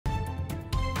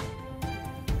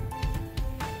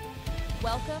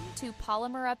Welcome to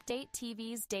Polymerupdate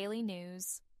TV's daily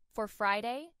news for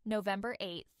Friday, November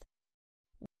 8th.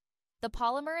 The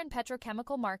polymer and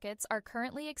petrochemical markets are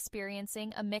currently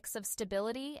experiencing a mix of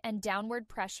stability and downward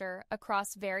pressure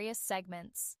across various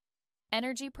segments.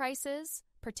 Energy prices,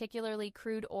 particularly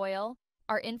crude oil,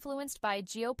 are influenced by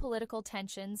geopolitical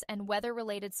tensions and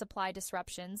weather-related supply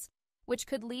disruptions, which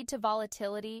could lead to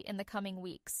volatility in the coming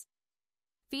weeks.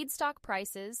 Feedstock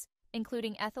prices,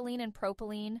 including ethylene and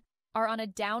propylene, are on a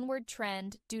downward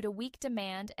trend due to weak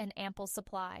demand and ample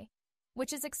supply,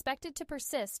 which is expected to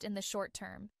persist in the short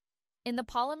term. In the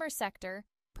polymer sector,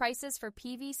 prices for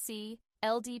PVC,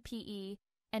 LDPE,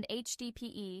 and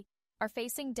HDPE are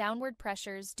facing downward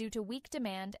pressures due to weak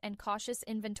demand and cautious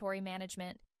inventory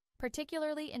management,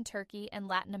 particularly in Turkey and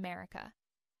Latin America.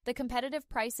 The competitive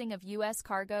pricing of U.S.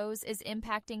 cargoes is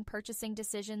impacting purchasing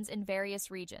decisions in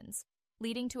various regions,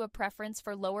 leading to a preference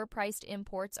for lower-priced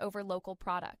imports over local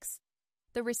products.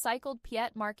 The recycled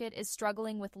PET market is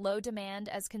struggling with low demand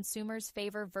as consumers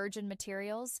favor virgin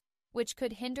materials, which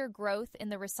could hinder growth in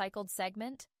the recycled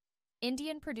segment.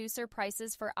 Indian producer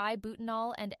prices for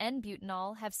I-Butanol and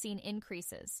N-Butanol have seen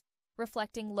increases,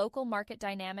 reflecting local market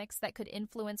dynamics that could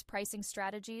influence pricing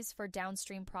strategies for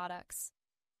downstream products.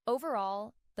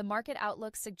 Overall, the market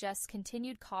outlook suggests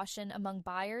continued caution among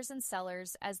buyers and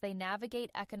sellers as they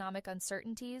navigate economic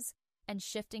uncertainties and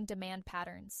shifting demand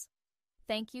patterns.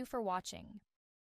 Thank you for watching.